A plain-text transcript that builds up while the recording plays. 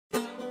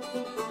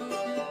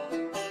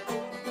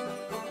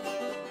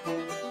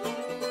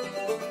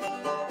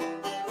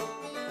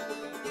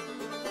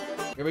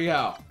Here we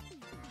go.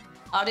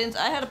 Audience,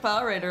 I had a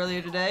Powerade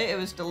earlier today. It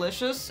was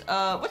delicious.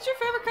 What's your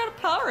favorite kind of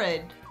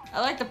Powerade?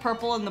 I like the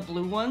purple and the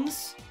blue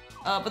ones,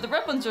 but the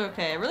red ones are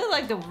okay. I really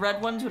like the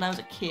red ones when I was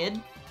a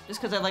kid, just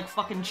because I like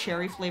fucking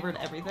cherry flavored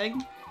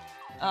everything.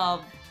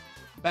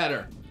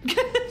 Better.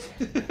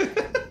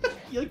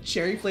 You like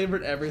cherry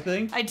flavored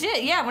everything? I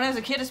did, yeah. When I was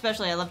a kid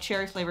especially, I loved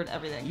cherry flavored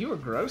everything. You were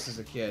gross as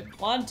a kid.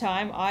 One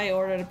time, I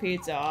ordered a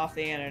pizza off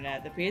the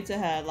internet. The pizza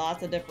had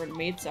lots of different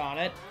meats on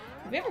it.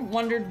 Have you ever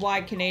wondered why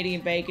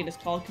Canadian bacon is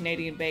called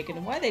Canadian bacon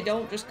and why they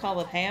don't just call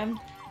it ham?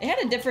 They had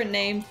a different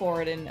name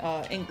for it in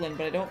England,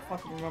 but I don't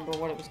fucking remember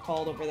what it was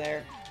called over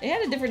there. They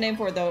had a different name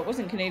for it, though. It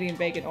wasn't Canadian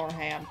bacon or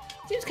ham.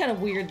 Seems kind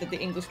of weird that the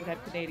English would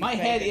have Canadian bacon.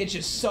 My head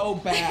itches so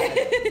bad.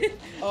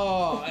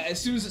 Oh, as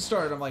soon as it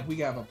started, I'm like, we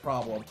have a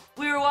problem.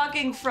 We were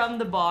walking from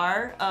the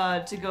bar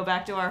to go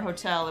back to our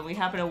hotel, and we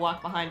happened to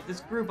walk behind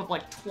this group of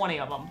like 20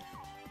 of them.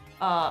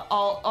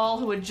 All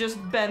who had just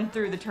been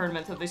through the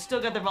tournament, so they still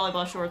got their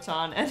volleyball shorts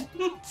on, and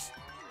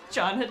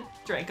John had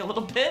drank a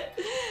little bit,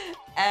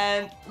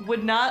 and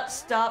would not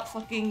stop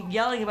fucking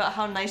yelling about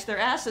how nice their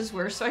asses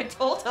were, so I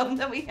told him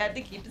that we had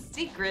to keep a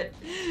secret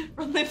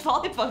from the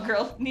volleyball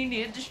girl, and he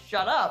needed to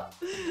shut up.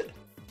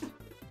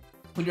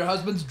 When your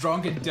husband's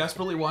drunk and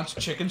desperately wants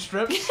chicken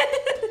strips,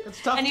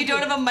 it's tough. And you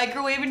don't have a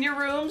microwave in your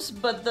rooms,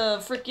 but the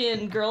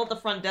freaking girl at the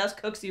front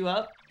desk cooks you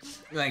up.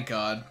 Thank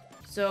God.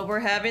 So we're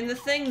having the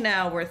thing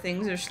now where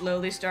things are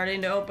slowly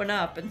starting to open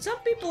up, and some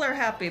people are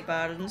happy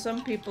about it, and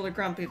some people are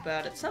grumpy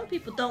about it. Some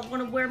people don't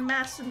want to wear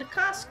masks into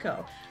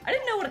Costco. I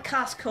didn't know what a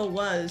Costco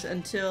was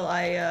until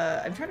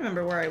I'm trying to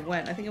remember where I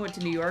went. I think I went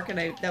to New York, and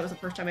that was the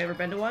first time I ever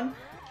been to one.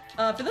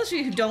 For those of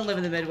you who don't live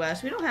in the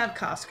Midwest, we don't have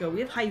Costco, we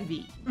have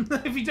Hy-Vee.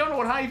 If you don't know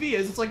what Hy-Vee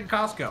is, it's like a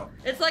Costco.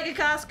 It's like a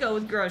Costco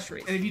with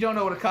groceries. And if you don't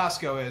know what a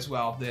Costco is,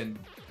 well, then,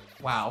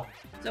 wow.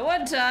 So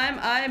one time,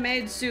 I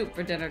made soup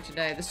for dinner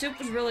today. The soup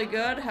was really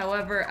good,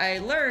 however, I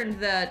learned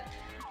that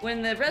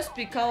when the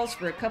recipe calls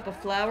for a cup of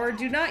flour,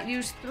 do not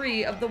use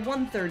 3 of the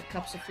 1/3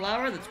 cups of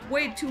flour. That's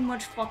way too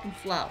much fucking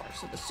flour.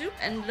 So the soup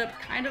ended up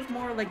kind of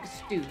more like a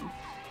stew,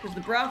 because the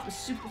broth was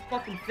super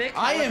fucking thick.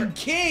 I am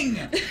king!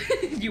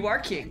 You are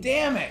king.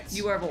 Damn it!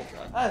 You are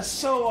Voltron. That's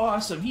so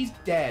awesome. He's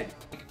dead.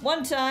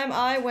 One time,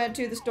 I went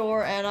to the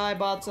store and I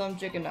bought some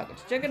chicken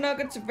nuggets. Chicken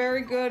nuggets are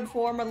very good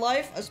for my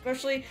life,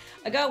 especially,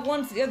 I got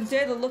ones the other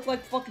day that looked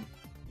like fucking...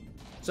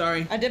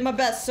 Sorry. I did my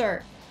best,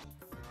 sir.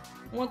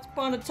 Once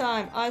upon a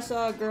time, I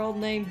saw a girl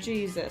named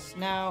Jesus.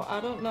 Now,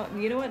 I don't know,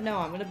 you know what? No,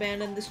 I'm gonna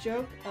abandon this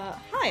joke.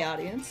 Hi,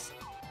 audience.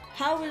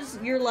 How is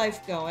your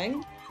life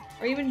going?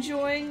 Are you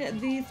enjoying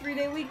the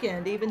 3-day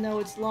weekend, even though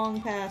it's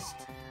long past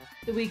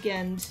the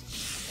weekend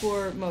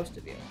for most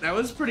of you? That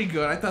was pretty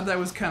good. I thought that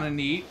was kind of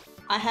neat.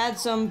 I had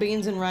some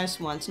beans and rice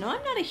once. Now,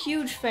 I'm not a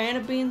huge fan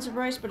of beans and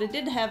rice, but I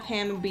did have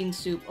ham and bean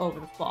soup over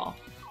the fall.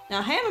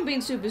 Now, ham and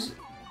bean soup is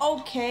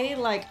okay.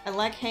 Like, I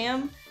like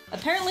ham.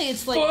 Apparently,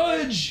 it's like...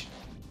 Fudge!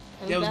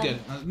 That was good.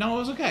 No, it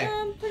was okay.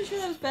 I'm pretty sure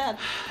that was bad.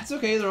 It's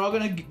okay. They're all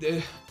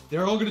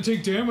gonna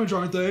take damage,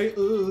 aren't they?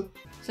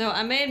 So,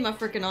 I made my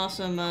freaking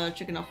awesome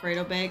chicken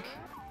Alfredo bake.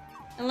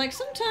 And, like,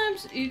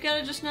 sometimes you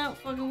gotta just not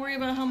fucking worry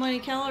about how many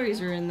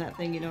calories are in that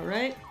thing, you know,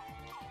 right?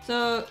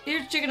 So,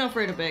 here's chicken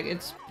Alfredo bake.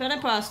 It's penne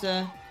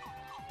pasta,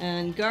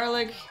 and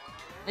garlic,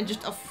 and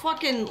just a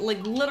fucking,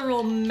 like,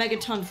 literal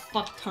megaton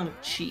fuck ton of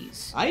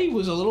cheese. I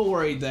was a little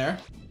worried there.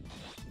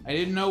 I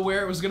didn't know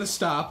where it was gonna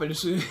stop. I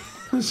just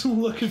was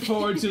looking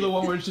forward to the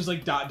one where it's just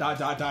like dot, dot,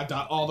 dot, dot,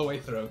 dot, all the way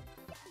through.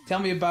 Tell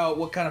me about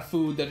what kind of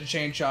food that a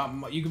chain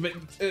chomp you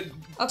can.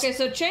 Okay,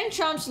 so chain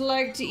chomps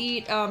like to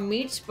eat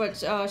meats, but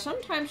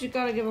sometimes you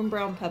gotta give them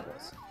brown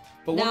pebbles.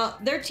 But now,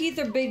 their teeth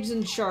are big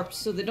and sharp,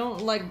 so they don't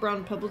like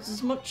brown pebbles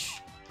as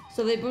much.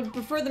 So they would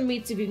prefer the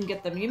meats if you can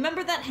get them. You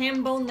remember that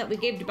ham bone that we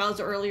gave to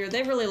Bowser earlier?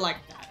 They really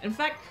liked that. In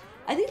fact,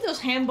 I think those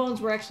ham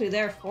bones were actually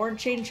there for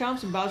chain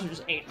chomps, and Bowser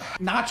just ate them.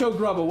 Nacho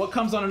grubba. What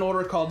comes on an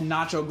order called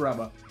nacho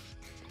grubba?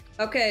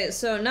 Okay,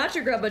 so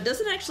nacho grubba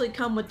doesn't actually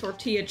come with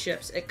tortilla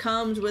chips. It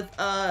comes with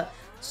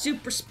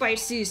super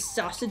spicy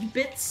sausage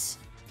bits.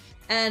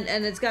 And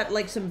it's got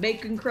like some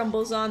bacon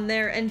crumbles on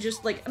there and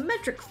just like a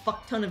metric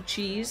fuck ton of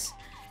cheese.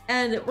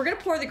 And we're gonna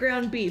pour the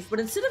ground beef, but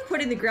instead of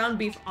putting the ground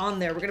beef on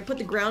there, we're gonna put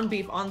the ground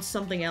beef on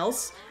something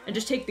else and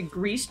just take the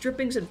grease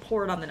drippings and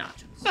pour it on the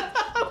nachos. We're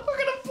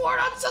gonna pour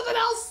it on something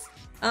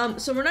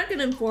else! So we're not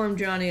gonna inform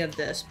Johnny of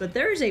this, but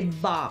there is a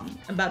bomb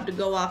about to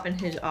go off in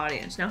his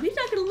audience. Now, he's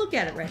not gonna look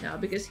at it right now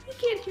because he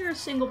can't hear a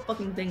single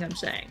fucking thing I'm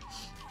saying.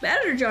 But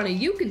Editor Johnny,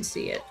 you can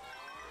see it.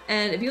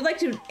 And if you'd like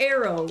to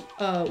arrow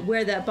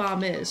where that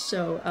bomb is,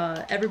 so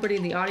everybody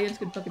in the audience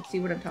can fucking see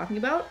what I'm talking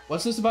about.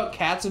 What's this about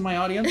cats in my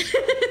audience?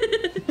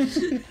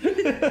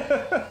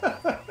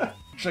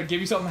 Should I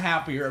give you something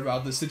happier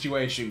about this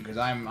situation? Because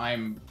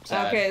I'm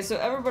sad. Okay, so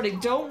everybody,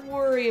 don't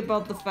worry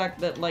about the fact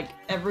that, like,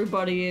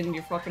 everybody and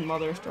your fucking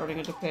mother is turning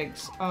into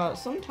pigs.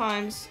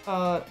 Sometimes,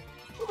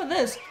 look at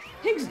this.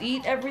 Pigs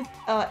eat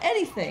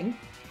anything.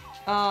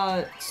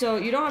 So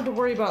you don't have to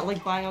worry about,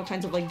 like, buying all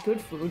kinds of, like, good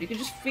food. You can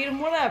just feed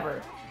them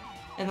whatever.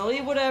 And they'll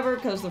eat whatever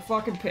because they're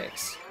fucking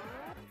pigs.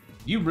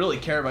 You really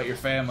care about your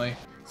family.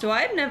 So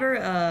I had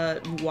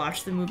never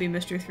watched the movie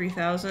Mr.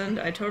 3000.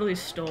 I totally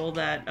stole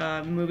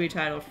that movie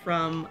title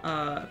from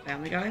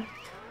Family Guy.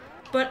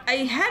 But I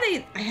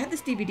had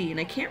this DVD, and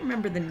I can't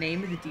remember the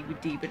name of the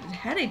DVD, but it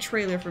had a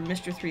trailer for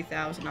Mr.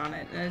 3000 on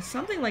it, and it's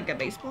something like a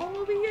baseball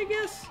movie, I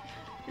guess?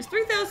 Is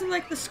 3000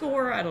 like the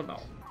score? I don't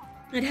know.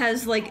 It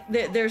has, like,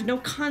 there's no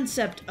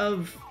concept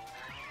of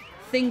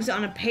things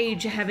on a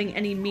page having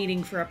any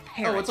meaning for a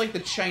parrot. Oh, it's like the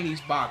Chinese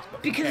box,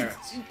 but for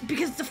parrots.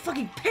 Because it's a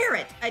fucking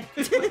parrot!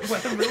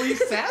 What really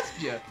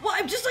sassed you? Well,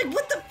 I'm just like,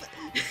 what the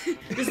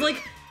It's like,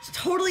 it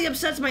totally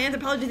upsets my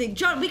anthropology thing.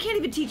 John, we can't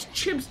even teach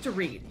chimps to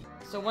read.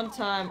 So one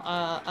time,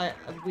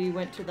 we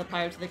went to the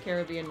Pirates of the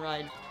Caribbean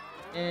ride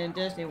in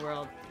Disney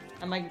World,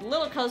 and my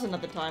little cousin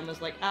at the time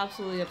was, like,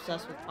 absolutely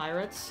obsessed with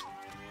pirates.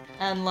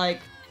 And, like,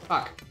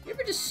 fuck. You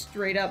ever just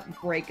straight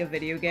up break a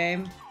video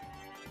game?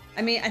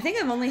 I mean, I think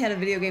I've only had a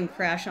video game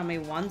crash on me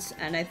once,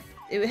 and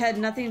it had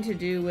nothing to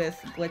do with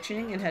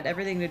glitching. It had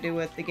everything to do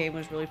with the game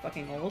was really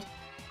fucking old.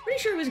 Pretty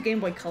sure it was a Game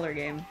Boy Color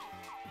game.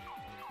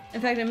 In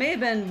fact, it may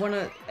have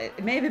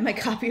been my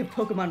copy of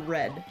Pokemon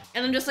Red.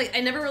 And I'm just like,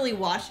 I never really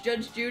watched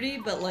Judge Judy,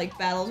 but like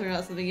battles are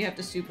not something you have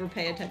to super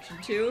pay attention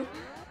to.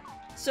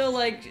 So,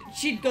 like,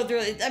 she'd go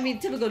through, I mean,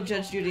 typical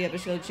Judge Judy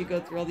episode, she'd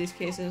go through all these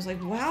cases. It was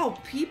like, wow,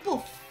 people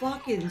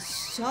fucking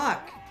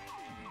suck.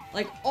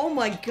 Like, oh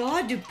my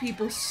god, do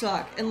people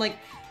suck. And, like,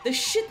 the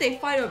shit they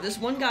fight over. This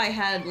one guy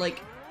had,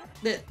 like,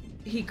 that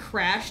he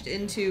crashed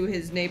into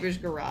his neighbor's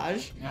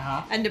garage.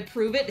 And to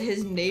prove it,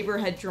 his neighbor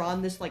had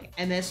drawn this, like,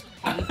 MS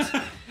Paint,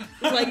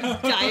 like,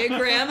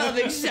 diagram of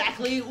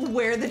exactly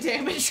where the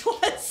damage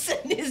was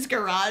in his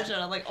garage.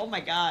 And I'm like, oh my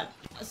god.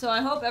 So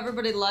I hope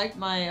everybody liked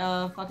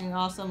my fucking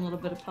awesome little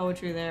bit of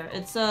poetry there.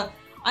 It's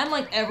I'm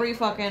like every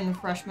fucking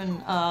freshman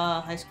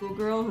high school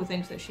girl who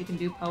thinks that she can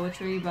do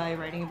poetry by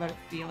writing about her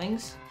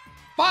feelings.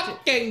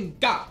 Fucking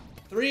god.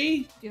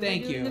 3.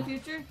 Thank you. In the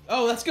future?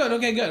 Oh, that's good.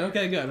 Okay, good.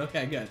 Okay, good.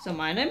 Okay, good. So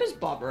my name is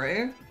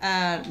Bobbery,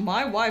 and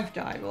my wife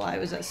died while I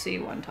was at sea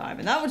one time,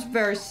 and that was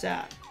very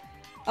sad.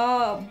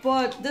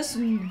 But this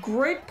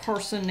great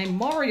person named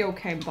Mario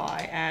came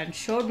by and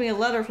showed me a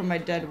letter from my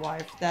dead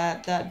wife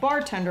that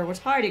bartender was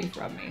hiding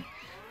from me.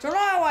 So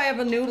now I have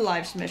a new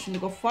life's mission to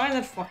go find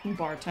that fucking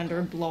bartender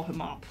and blow him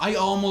up. I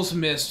almost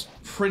missed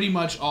pretty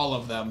much all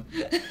of them.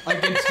 I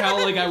can tell,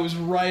 like, I was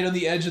right on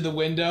the edge of the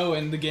window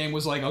and the game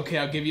was like, okay,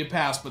 I'll give you a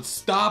pass, but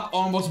stop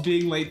almost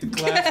being late to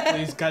class,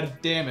 please. God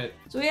damn it.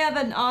 So we have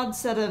an odd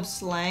set of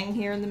slang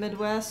here in the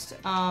Midwest.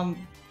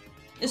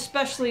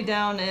 Especially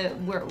down at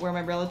where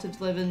my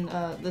relatives live in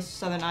the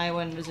southern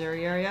Iowa and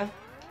Missouri area.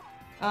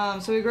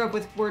 So we grew up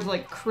with words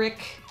like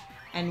crick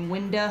and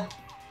winda.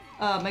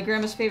 My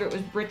grandma's favorite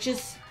was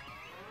britches,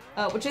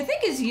 which I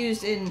think is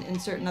used in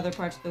certain other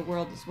parts of the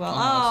world as well.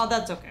 Oh,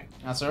 that's okay.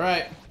 That's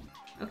alright.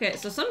 Okay,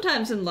 so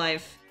sometimes in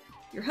life,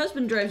 your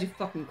husband drives you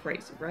fucking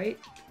crazy, right?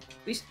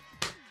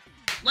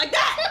 Like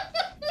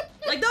that!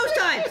 Like those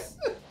times!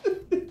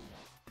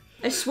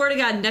 I swear to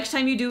God, next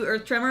time you do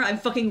Earth Tremor, I'm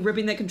fucking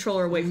ripping that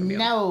controller away from you.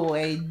 No,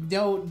 I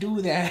don't do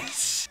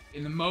that.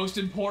 In the most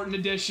important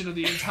edition of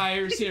the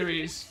entire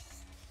series,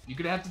 you're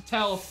gonna have to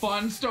tell a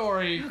fun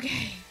story.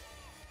 Okay.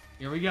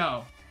 Here we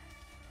go.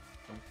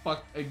 Oh,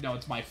 fuck. No,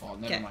 it's my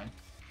fault. Never mind.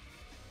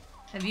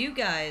 Have you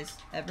guys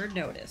ever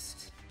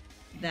noticed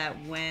that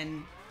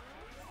when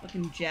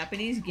fucking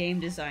Japanese game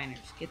designers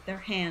get their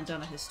hands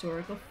on a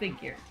historical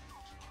figure,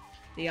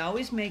 they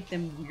always make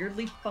them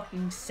weirdly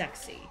fucking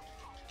sexy?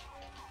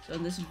 So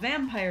in this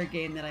vampire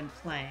game that I'm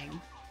playing,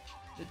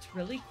 it's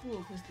really cool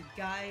because the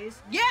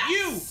guys...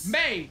 Yes! You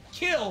may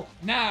kill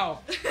now!